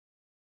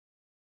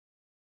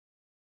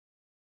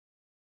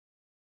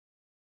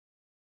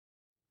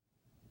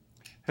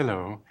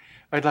Hello.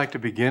 I'd like to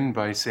begin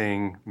by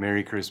saying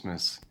Merry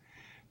Christmas.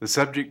 The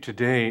subject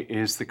today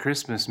is the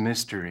Christmas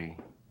mystery.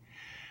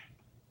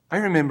 I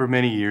remember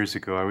many years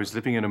ago I was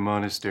living in a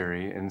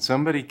monastery and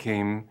somebody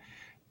came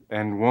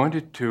and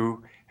wanted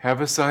to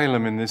have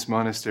asylum in this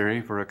monastery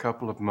for a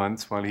couple of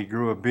months while he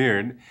grew a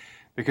beard,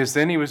 because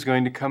then he was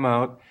going to come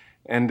out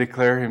and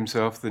declare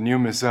himself the new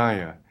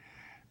Messiah.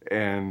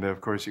 And of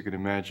course you can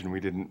imagine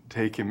we didn't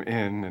take him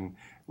in, and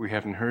we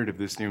haven't heard of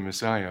this new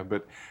Messiah,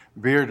 but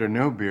beard or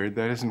no beard,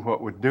 that isn't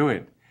what would do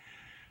it.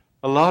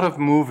 A lot of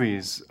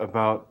movies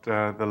about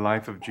the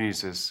life of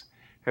Jesus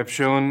have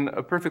shown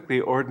a perfectly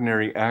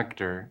ordinary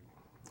actor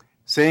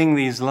saying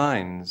these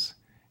lines.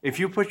 If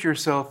you put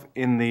yourself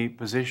in the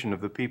position of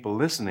the people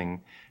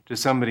listening to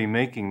somebody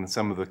making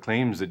some of the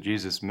claims that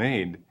Jesus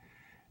made,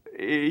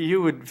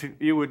 you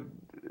would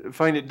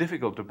find it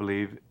difficult to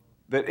believe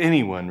that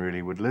anyone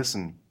really would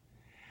listen.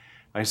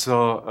 I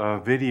saw a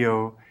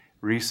video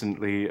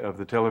recently of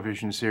the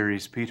television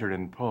series Peter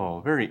and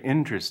Paul. Very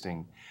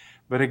interesting.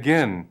 But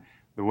again,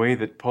 the way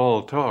that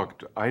Paul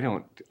talked,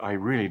 I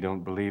really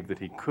don't believe that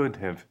he could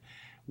have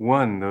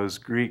won those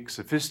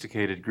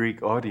sophisticated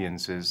Greek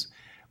audiences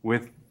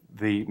with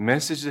the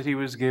message that he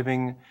was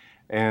giving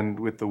and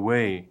with the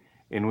way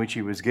in which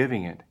he was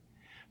giving it.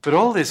 But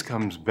all this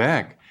comes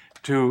back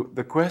to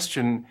the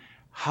question,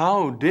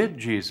 how did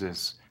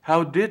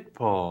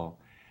Paul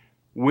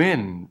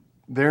win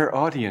their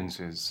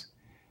audiences?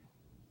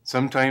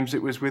 Sometimes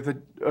it was with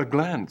a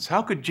glance.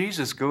 How could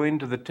Jesus go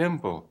into the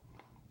temple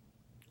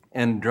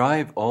and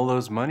drive all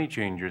those money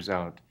changers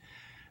out?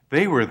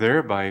 They were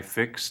there by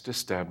fixed,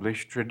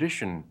 established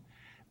tradition.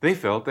 They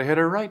felt they had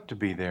a right to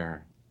be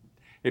there.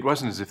 It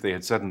wasn't as if they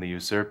had suddenly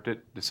usurped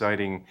it,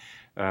 deciding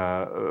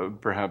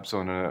perhaps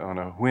on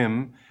a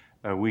whim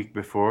a week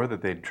before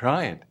that they'd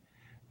try it.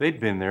 They'd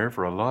been there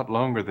for a lot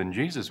longer than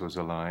Jesus was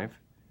alive.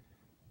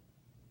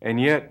 And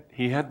yet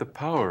he had the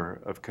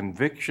power of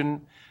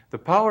conviction, the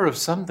power of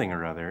something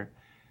or other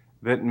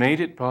that made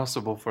it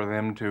possible for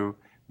them to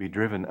be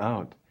driven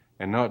out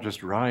and not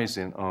just rise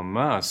en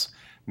masse,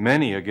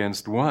 many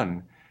against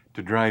one,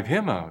 to drive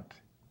him out.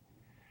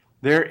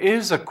 There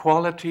is a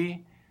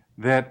quality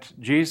that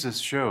Jesus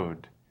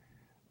showed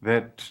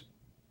that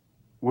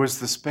was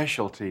the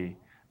special thing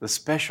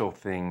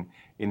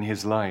in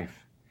his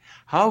life.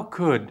 How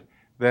could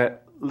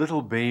that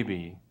little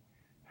baby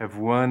have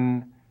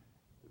won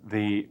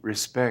the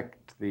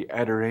respect, the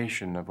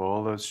adoration of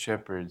all those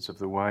shepherds, of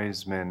the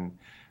wise men,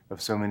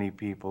 of so many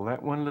people?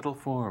 That one little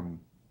form.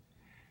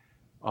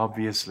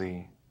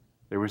 Obviously,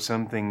 there was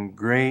something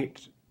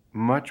great,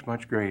 much,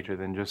 much greater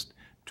than just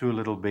two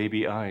little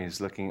baby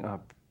eyes looking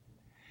up.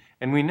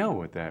 And we know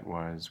what that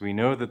was. We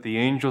know that the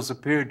angels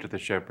appeared to the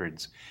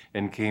shepherds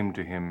and came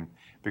to him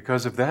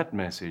because of that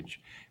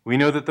message. We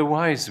know that the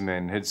wise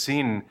men had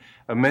seen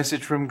a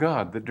message from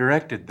God that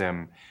directed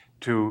them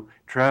to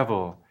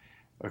travel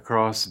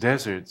across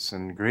deserts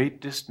and great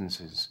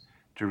distances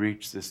to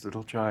reach this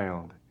little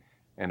child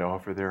and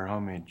offer their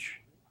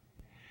homage.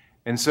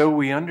 And so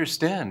we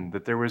understand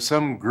that there was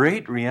some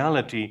great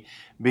reality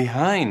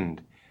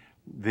behind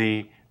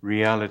the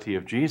reality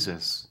of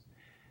Jesus.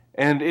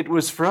 And it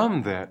was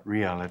from that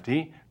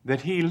reality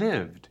that he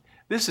lived.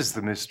 This is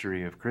the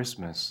mystery of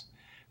Christmas,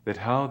 that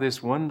how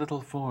this one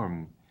little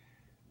form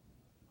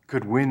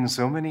could win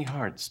so many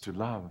hearts to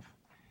love,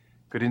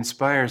 could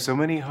inspire so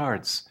many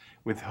hearts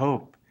with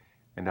hope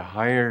and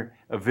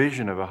a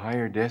vision of a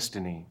higher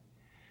destiny.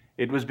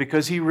 It was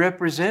because he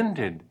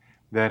represented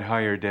that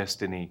higher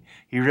destiny.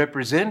 He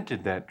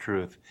represented that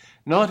truth,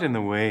 not in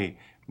the way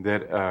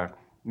that a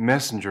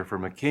messenger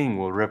from a king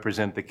will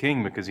represent the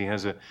king because he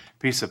has a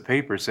piece of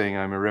paper saying,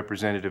 I'm a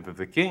representative of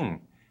the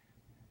king,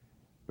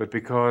 but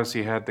because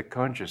he had the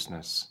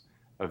consciousness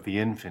of the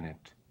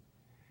infinite.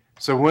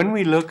 So when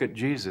we look at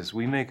Jesus,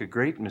 we make a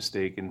great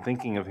mistake in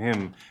thinking of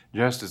him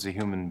just as a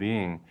human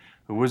being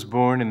who was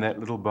born in that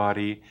little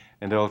body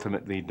and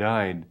ultimately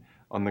died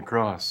on the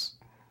cross.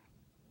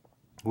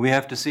 We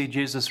have to see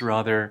Jesus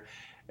rather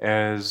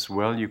as,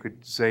 well, you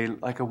could say,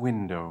 like a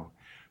window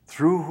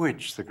through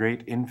which the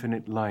great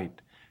infinite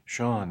light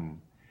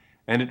shone.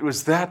 And it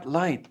was that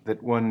light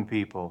that won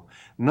people,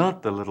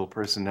 not the little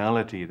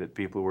personality that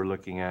people were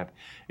looking at.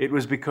 It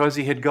was because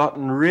he had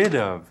gotten rid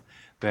of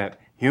that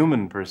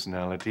human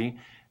personality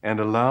and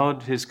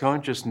allowed his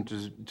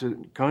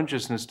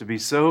consciousness to be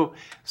so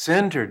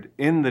centered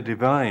in the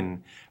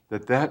divine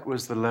that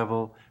was the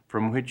level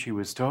from which he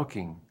was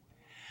talking.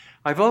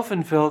 I've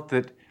often felt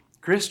that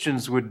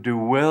Christians would do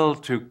well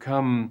to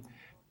come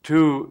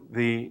to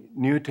the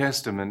New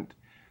Testament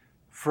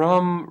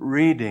from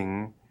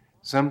reading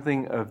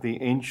something of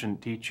the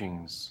ancient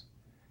teachings.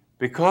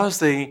 Because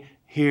they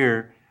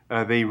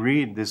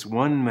read this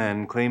one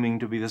man claiming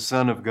to be the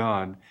Son of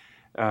God,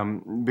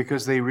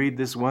 because they read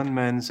this one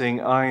man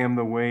saying, I am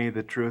the way,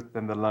 the truth,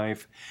 and the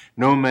life.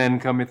 No man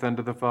cometh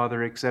unto the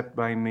Father except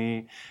by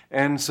me,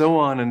 and so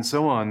on and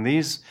so on.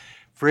 These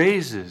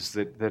phrases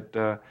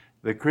that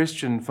the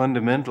Christian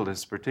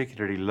fundamentalists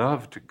particularly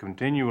love to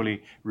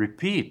continually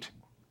repeat,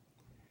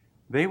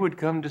 they would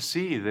come to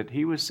see that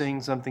he was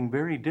saying something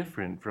very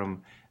different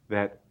from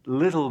that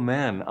little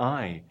man,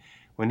 I.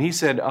 When he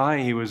said I,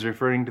 he was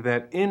referring to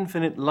that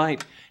infinite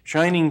light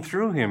shining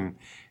through him.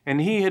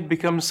 And he had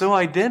become so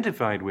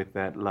identified with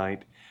that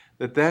light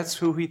that that's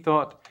who he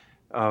thought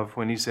of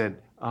when he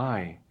said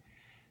I.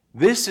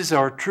 This is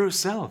our true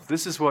self.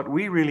 This is what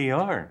we really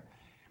are.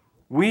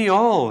 We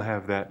all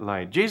have that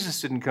light.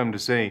 Jesus didn't come to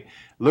say,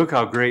 look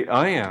how great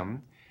I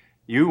am.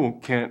 You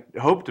can't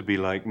hope to be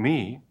like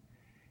me.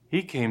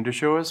 He came to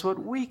show us what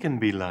we can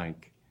be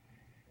like.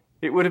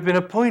 It would have been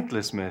a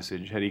pointless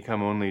message had he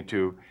come only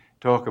to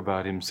talk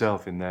about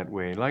himself in that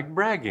way, like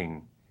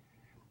bragging.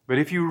 But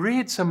if you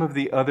read some of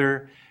the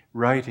other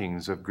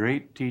writings of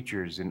great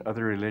teachers in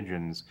other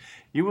religions,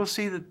 you will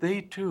see that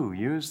they too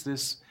use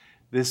this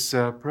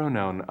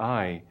pronoun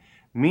I,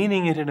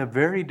 meaning it in a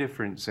very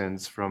different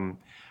sense from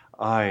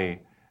I,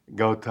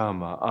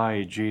 Gautama,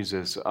 I,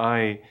 Jesus,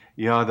 I,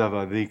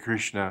 Yadava, the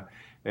Krishna.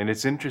 And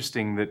it's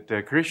interesting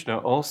that Krishna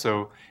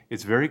also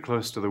is very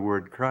close to the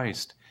word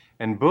Christ.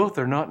 And both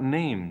are not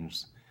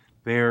names.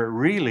 They're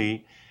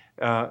really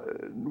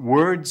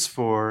words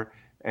for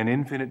an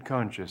infinite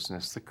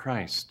consciousness, the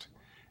Christ.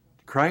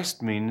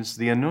 Christ means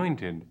the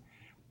anointed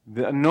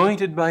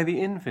by the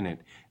infinite.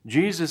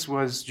 Jesus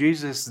was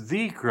Jesus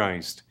the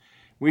Christ.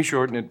 We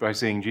shorten it by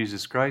saying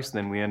Jesus Christ,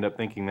 and then we end up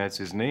thinking that's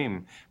his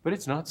name. But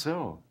it's not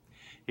so.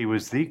 He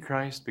was the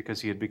Christ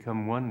because he had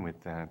become one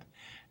with that.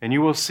 And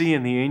you will see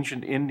in the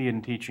ancient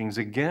Indian teachings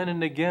again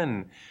and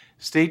again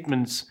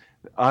statements,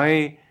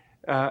 I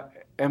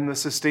am the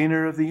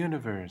sustainer of the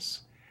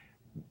universe.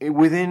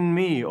 Within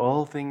me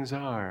all things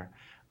are.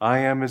 I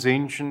am as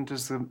ancient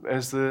as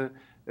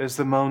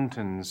the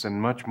mountains,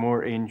 and much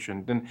more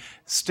ancient. And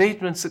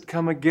statements that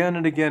come again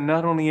and again,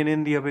 not only in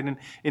India, but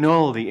in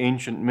all the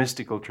ancient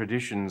mystical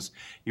traditions,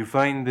 you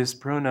find this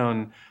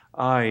pronoun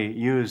I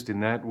used in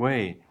that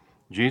way.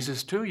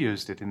 Jesus too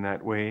used it in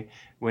that way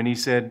when he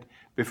said,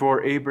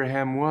 before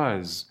Abraham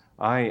was,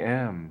 I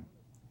am.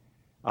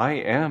 I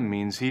am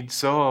means he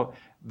saw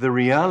the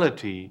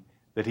reality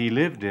that he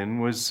lived in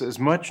was as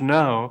much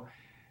now,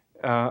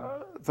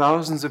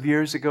 thousands of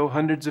years ago,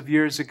 hundreds of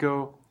years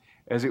ago,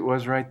 as it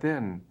was right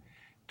then.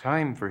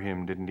 Time for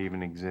him didn't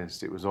even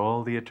exist. It was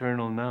all the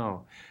eternal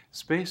now.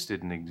 Space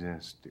didn't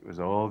exist. It was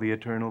all the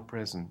eternal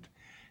present.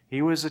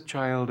 He was a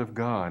child of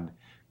God,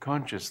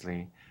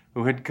 consciously,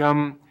 who had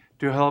come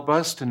to help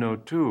us to know,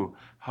 too,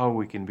 how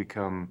we can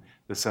become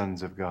the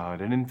sons of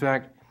God. And in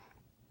fact,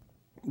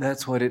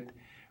 that's what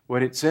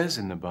it says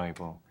in the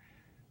Bible.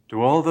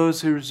 To all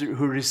those who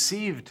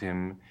received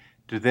him,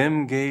 to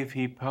them gave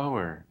he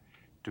power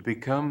to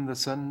become the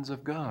sons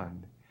of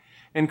God.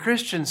 And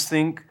Christians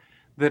think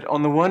that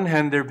on the one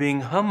hand they're being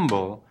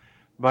humble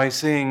by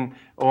saying,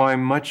 oh,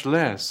 I'm much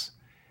less.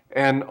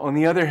 And on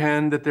the other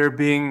hand, that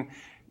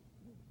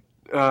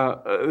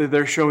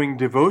they're showing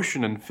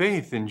devotion and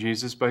faith in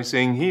Jesus by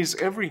saying he's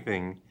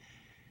everything.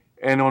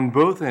 And on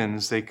both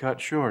ends, they cut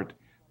short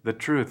the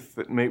truth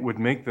that would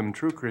make them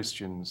true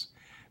Christians.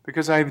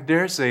 Because I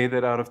dare say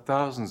that out of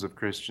thousands of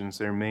Christians,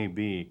 there may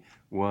be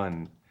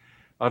one.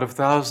 Out of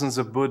thousands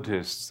of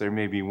Buddhists, there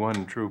may be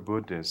one true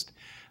Buddhist.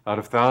 Out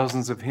of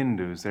thousands of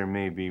Hindus, there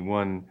may be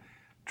one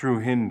true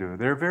Hindu.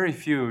 There are very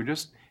few,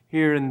 just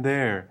here and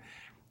there.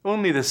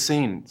 Only the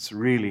saints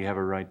really have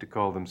a right to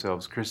call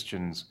themselves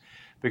Christians,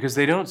 because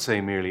they don't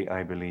say merely,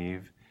 I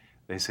believe.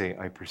 They say,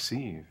 I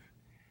perceive.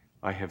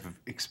 I have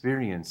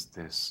experienced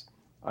this.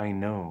 I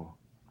know.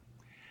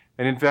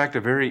 And in fact,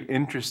 a very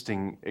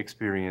interesting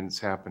experience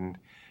happened.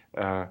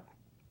 A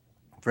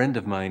friend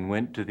of mine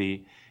went to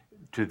the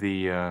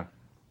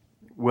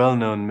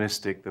well-known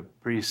mystic, the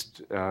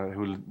priest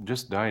who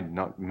just died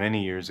not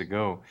many years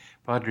ago,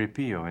 Padre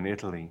Pio in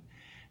Italy.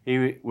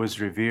 He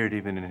was revered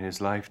even in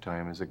his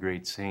lifetime as a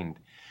great saint.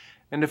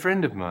 And a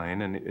friend of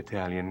mine, an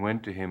Italian,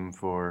 went to him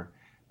for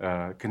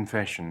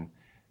confession,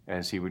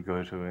 as he would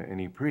go to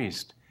any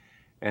priest.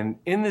 And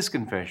in this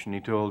confession, he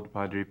told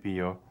Padre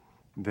Pio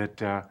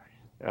that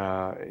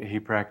he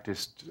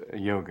practiced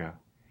yoga.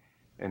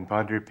 And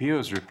Padre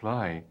Pio's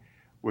reply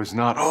was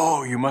not,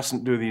 oh, you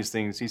mustn't do these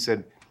things. He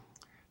said,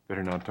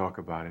 better not talk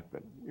about it,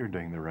 but you're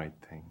doing the right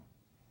thing.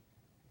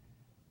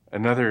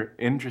 Another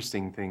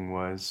interesting thing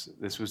was,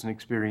 this was an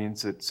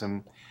experience that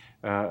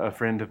a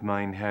friend of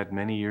mine had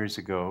many years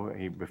ago,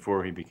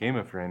 before he became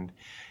a friend.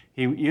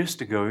 He used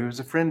to go, he was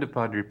a friend of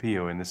Padre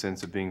Pio in the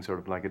sense of being sort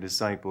of like a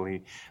disciple.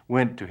 He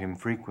went to him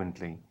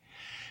frequently.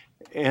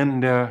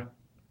 And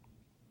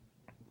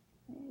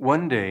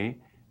one day,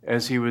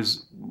 as he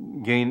was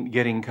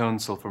getting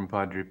counsel from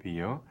Padre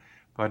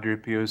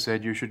Pio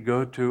said, you should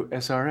go to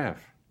SRF.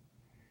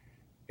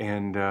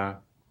 And the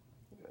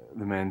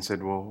man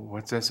said, well,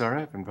 what's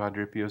SRF? And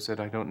Padre Pio said,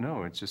 I don't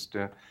know. It's just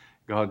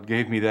God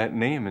gave me that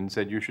name and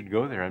said you should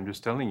go there. I'm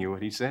just telling you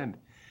what he said.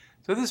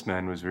 So this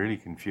man was really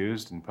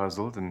confused and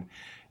puzzled. And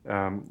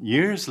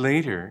years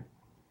later,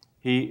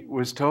 he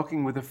was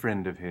talking with a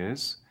friend of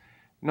his,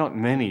 not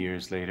many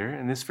years later,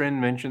 and this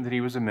friend mentioned that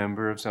he was a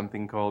member of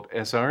something called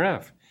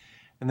SRF.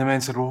 And the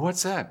man said, well,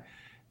 what's that?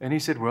 And he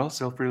said, well,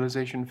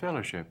 Self-Realization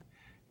Fellowship.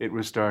 It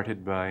was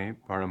started by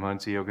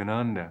Paramahansa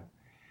Yogananda.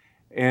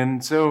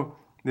 And so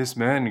this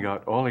man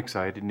got all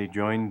excited and he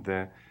joined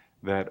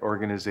that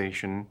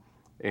organization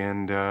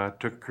and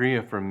took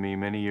Kriya from me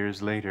many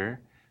years later,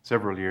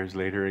 several years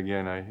later.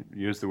 Again, I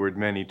use the word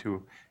many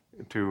too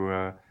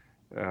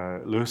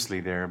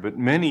loosely there, but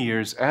many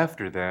years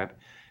after that,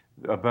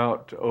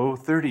 about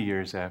 30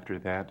 years after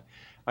that,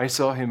 I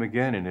saw him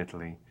again in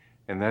Italy,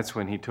 and that's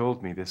when he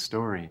told me this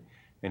story.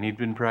 And he'd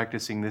been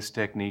practicing this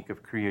technique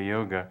of Kriya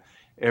Yoga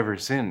ever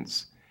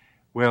since.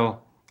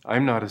 Well,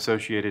 I'm not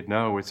associated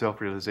now with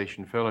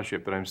Self-Realization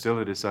Fellowship, but I'm still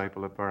a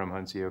disciple of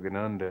Paramahansa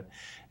Yogananda,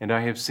 and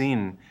I have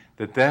seen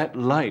that that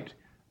light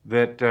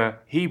that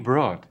he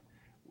brought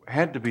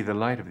had to be the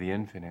light of the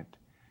infinite.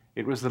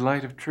 It was the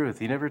light of truth.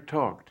 He never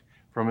talked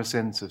from a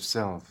sense of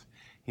self.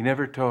 He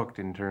never talked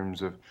in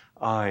terms of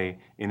I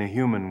in a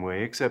human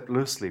way, except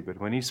loosely, but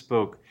when he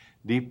spoke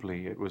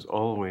deeply, it was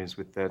always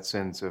with that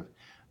sense of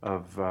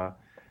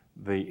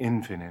the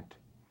infinite.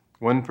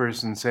 One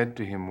person said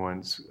to him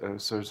once,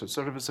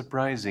 sort of a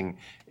surprising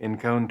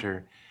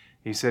encounter,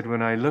 he said,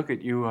 when I look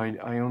at you,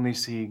 I only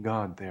see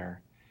God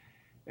there.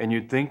 And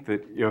you'd think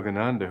that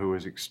Yogananda, who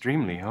was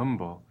extremely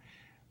humble,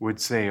 would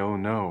say, oh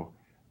no.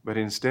 But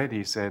instead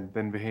he said,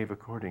 then behave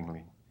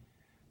accordingly.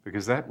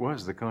 Because that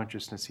was the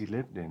consciousness he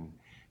lived in.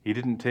 He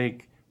didn't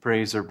take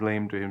praise or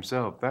blame to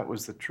himself. That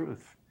was the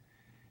truth.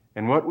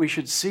 And what we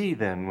should see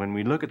then when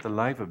we look at the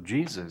life of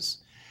Jesus,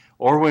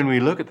 or when we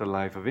look at the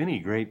life of any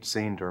great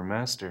saint or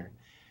master,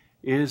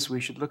 is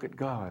we should look at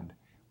God.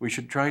 We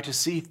should try to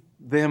see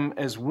them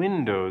as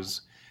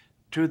windows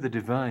to the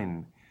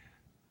divine.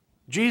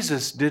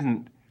 Jesus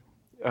didn't,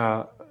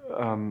 love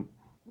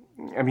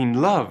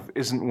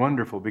isn't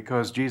wonderful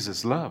because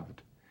Jesus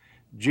loved.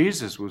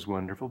 Jesus was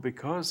wonderful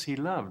because he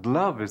loved.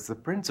 Love is the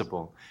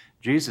principle.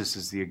 Jesus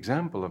is the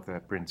example of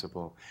that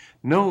principle.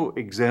 No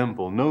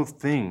example, no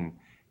thing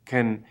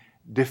can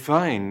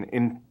define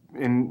in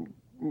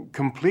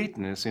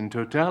completeness, in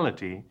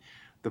totality,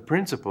 the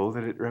principle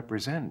that it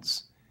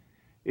represents.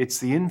 It's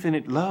the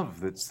infinite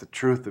love that's the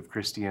truth of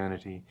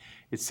Christianity.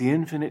 It's the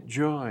infinite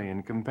joy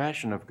and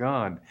compassion of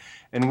God.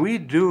 And we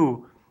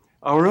do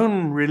our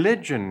own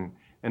religion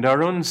and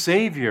our own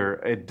Savior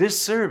a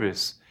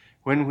disservice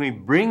when we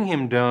bring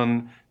him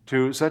down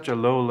to such a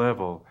low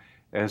level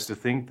as to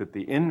think that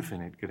the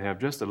infinite could have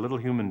just a little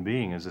human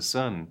being as a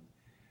son.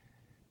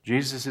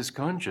 Jesus'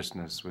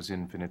 consciousness was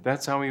infinite.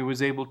 That's how he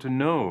was able to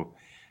know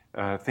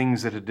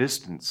things at a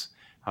distance,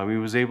 how he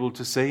was able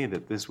to say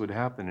that this would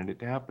happen, and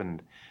it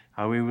happened,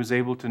 how he was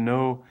able to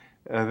know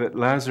that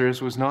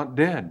Lazarus was not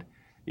dead,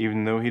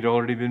 even though he'd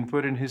already been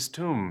put in his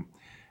tomb.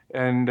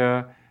 And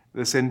the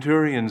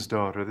centurion's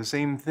daughter, the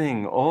same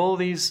thing. All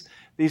these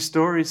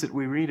stories that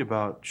we read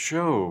about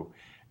show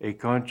a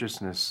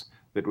consciousness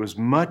that was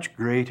much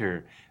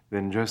greater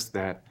than just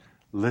that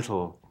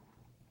little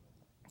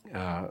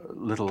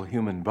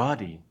human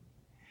body.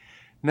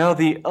 Now,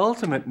 the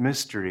ultimate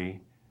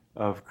mystery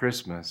of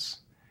Christmas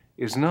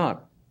is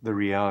not the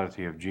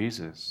reality of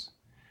Jesus,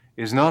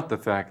 is not the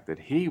fact that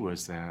he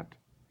was that.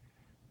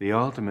 The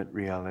ultimate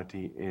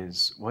reality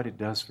is what it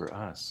does for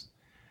us.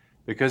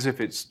 Because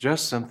if it's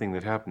just something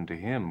that happened to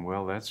him,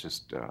 well, that's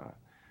just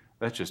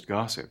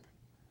gossip.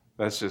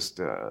 That's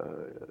just,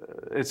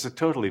 it's a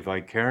totally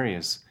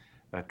vicarious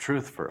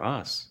truth for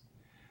us.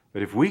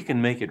 But if we can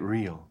make it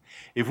real,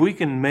 if we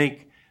can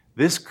make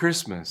this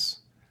Christmas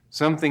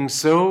something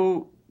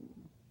so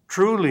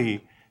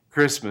truly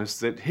Christmas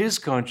that his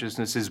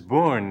consciousness is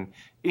born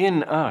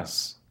in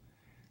us,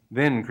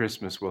 then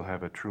Christmas will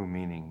have a true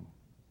meaning.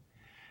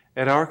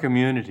 At our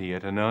community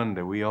at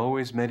Ananda, we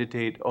always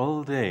meditate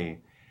all day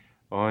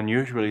on,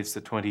 usually it's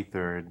the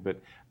 23rd,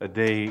 but a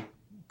day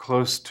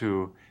close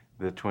to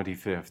the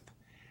 25th,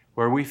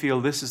 where we feel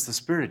this is the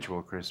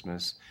spiritual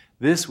Christmas.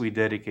 This we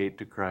dedicate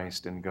to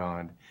Christ and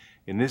God.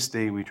 In this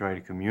day we try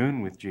to commune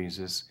with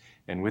Jesus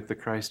and with the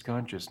Christ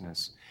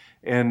consciousness.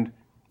 And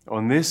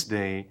on this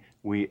day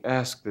we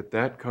ask that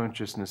that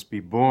consciousness be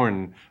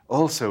born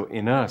also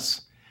in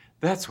us.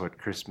 That's what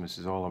Christmas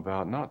is all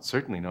about,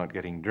 certainly not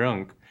getting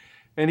drunk.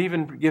 And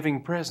even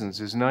giving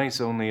presents is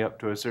nice only up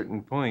to a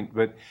certain point,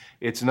 but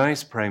it's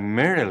nice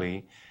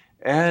primarily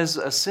as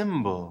a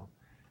symbol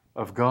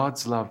of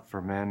God's love for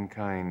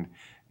mankind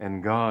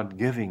and God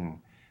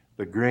giving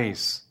the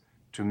grace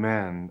to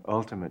man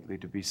ultimately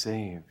to be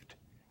saved.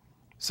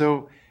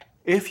 So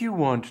if you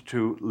want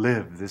to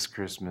live this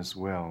Christmas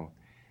well,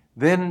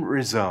 then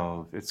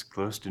resolve, it's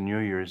close to New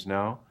Year's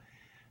now,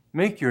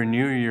 make your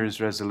New Year's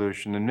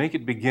resolution and make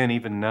it begin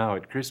even now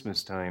at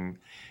Christmas time,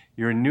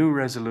 your new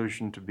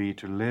resolution to be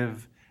to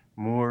live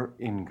more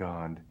in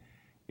God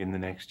in the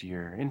next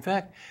year. In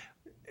fact,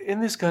 in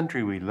this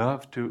country we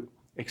love to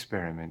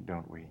experiment,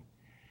 don't we?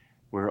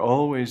 We're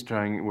always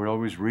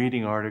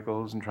reading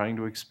articles and trying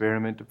to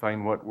experiment to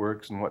find what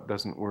works and what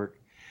doesn't work.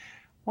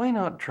 Why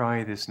not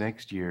try this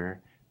next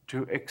year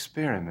to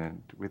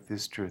experiment with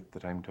this truth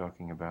that I'm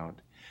talking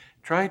about?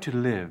 Try to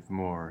live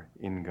more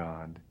in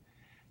God.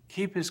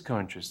 Keep his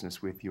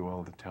consciousness with you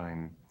all the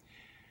time.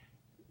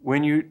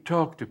 When you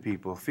talk to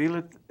people, feel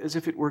it as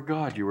if it were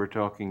God you were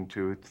talking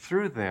to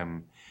through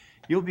them.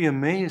 You'll be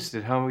amazed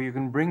at how you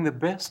can bring the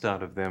best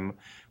out of them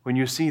when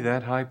you see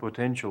that high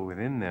potential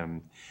within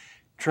them.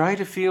 Try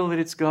to feel that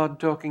it's God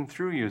talking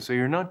through you, so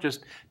you're not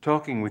just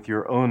talking with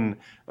your own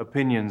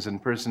opinions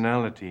and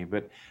personality,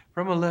 but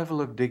from a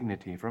level of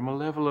dignity, from a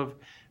level of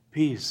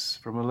peace,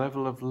 from a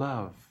level of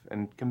love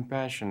and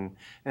compassion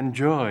and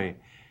joy.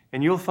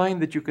 And you'll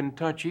find that you can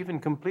touch even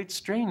complete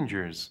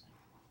strangers.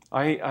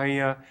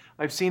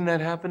 I've seen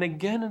that happen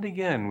again and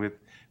again with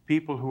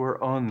people who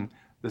are on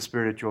the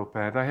spiritual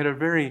path. I had a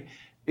very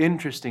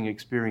interesting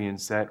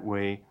experience that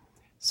way.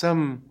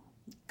 Some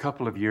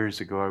couple of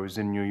years ago, I was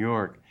in New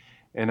York,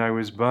 and I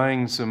was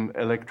buying some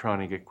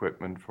electronic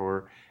equipment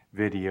for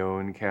video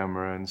and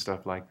camera and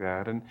stuff like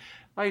that. And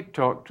I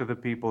talked to the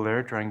people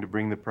there, trying to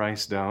bring the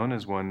price down,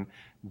 as one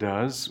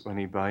does when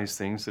he buys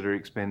things that are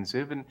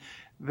expensive. And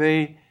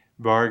they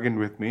bargained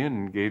with me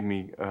and gave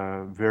me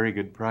a very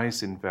good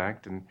price, in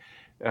fact. And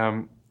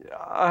um,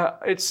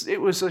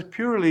 it was a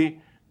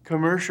purely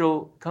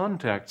commercial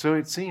contact, so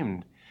it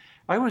seemed.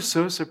 I was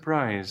so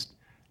surprised.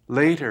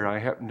 Later, I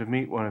happened to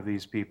meet one of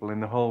these people in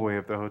the hallway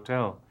of the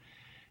hotel.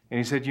 And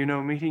he said,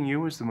 meeting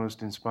you was the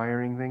most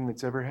inspiring thing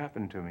that's ever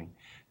happened to me.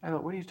 I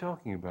thought, what are you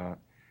talking about?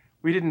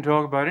 We didn't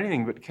talk about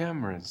anything but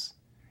cameras.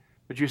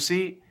 But you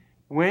see,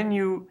 when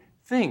you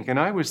think, and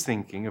I was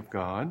thinking of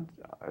God,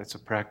 it's a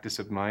practice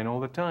of mine all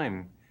the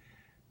time.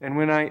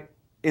 And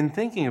in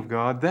thinking of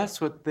God,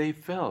 that's what they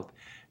felt.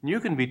 And you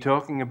can be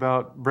talking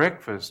about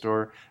breakfast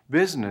or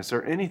business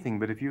or anything,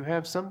 but if you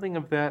have something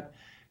of that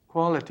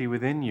quality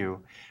within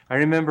you. I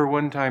remember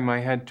one time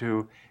I had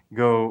to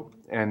go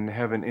and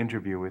have an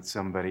interview with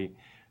somebody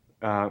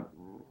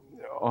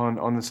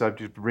on the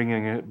subject of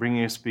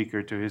bringing a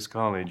speaker to his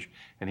college,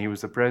 and he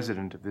was the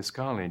president of this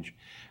college.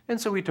 And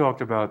so we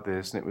talked about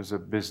this, and it was a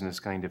business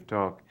kind of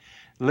talk.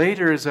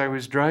 Later, as I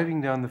was driving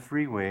down the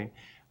freeway,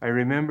 I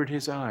remembered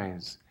his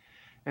eyes,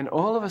 and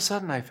all of a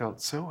sudden I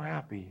felt so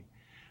happy.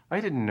 I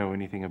didn't know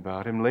anything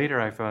about him. Later,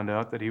 I found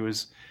out that he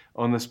was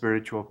on the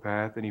spiritual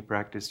path, and he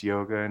practiced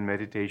yoga and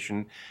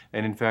meditation,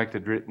 and in fact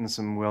had written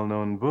some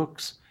well-known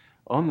books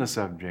on the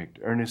subject.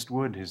 Ernest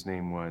Wood, his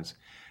name was.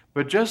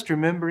 But just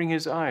remembering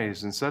his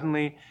eyes, and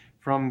suddenly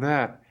from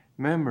that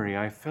memory,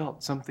 I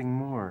felt something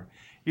more.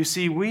 You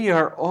see, we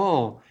are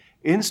all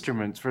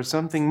instruments for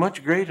something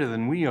much greater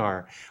than we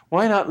are.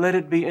 Why not let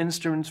it be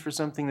instruments for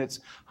something that's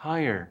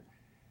higher?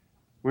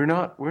 We're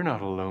not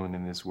alone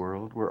in this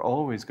world. We're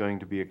always going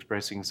to be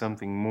expressing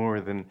something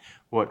more than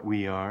what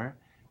we are.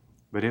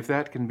 But if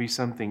that can be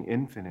something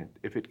infinite,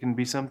 if it can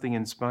be something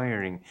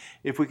inspiring,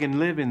 if we can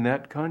live in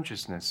that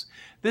consciousness,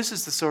 this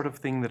is the sort of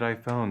thing that I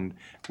found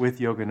with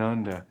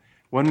Yogananda.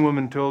 One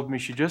woman told me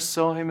she just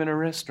saw him in a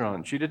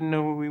restaurant. She didn't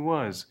know who he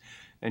was.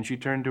 And she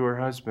turned to her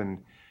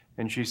husband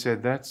and she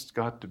said, "That's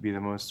got to be the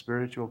most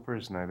spiritual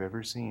person I've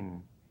ever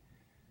seen."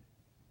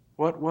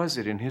 What was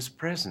it in his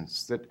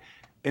presence that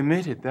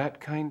emitted that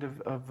kind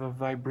of a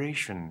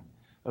vibration,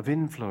 of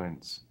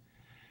influence?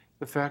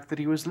 The fact that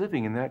he was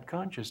living in that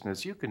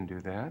consciousness. You can do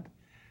that.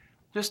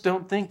 Just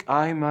don't think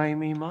I, my,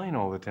 me, mine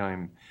all the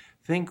time.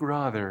 Think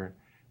rather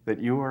that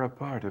you are a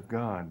part of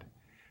God.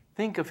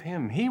 Think of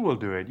him. He will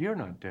do it. You're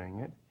not doing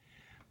it.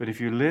 But if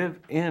you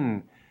live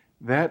in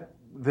that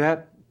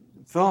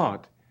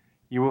thought,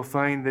 you will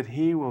find that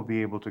he will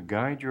be able to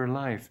guide your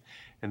life,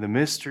 and the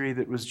mystery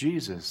that was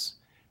Jesus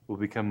will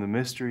become the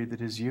mystery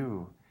that is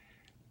you.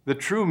 The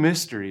true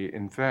mystery,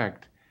 in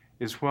fact,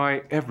 is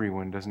why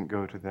everyone doesn't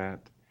go to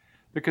that.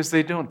 Because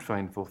they don't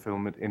find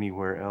fulfillment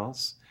anywhere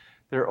else.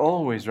 They're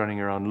always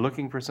running around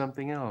looking for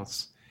something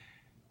else.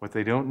 What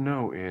they don't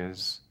know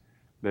is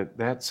that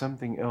that's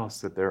something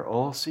else that they're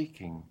all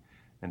seeking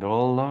and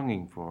all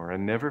longing for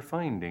and never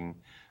finding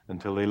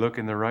until they look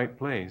in the right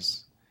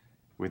place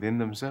within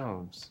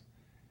themselves.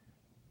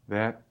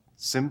 That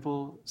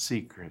simple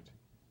secret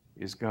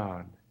is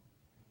God.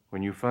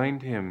 When you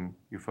find him,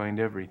 you find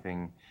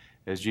everything.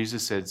 As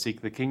Jesus said,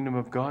 seek the kingdom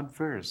of God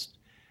first,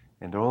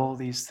 and all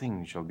these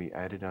things shall be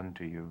added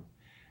unto you,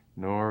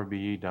 nor be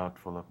ye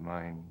doubtful of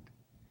mind.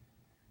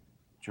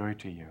 Joy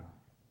to you,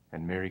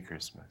 and Merry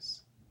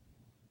Christmas.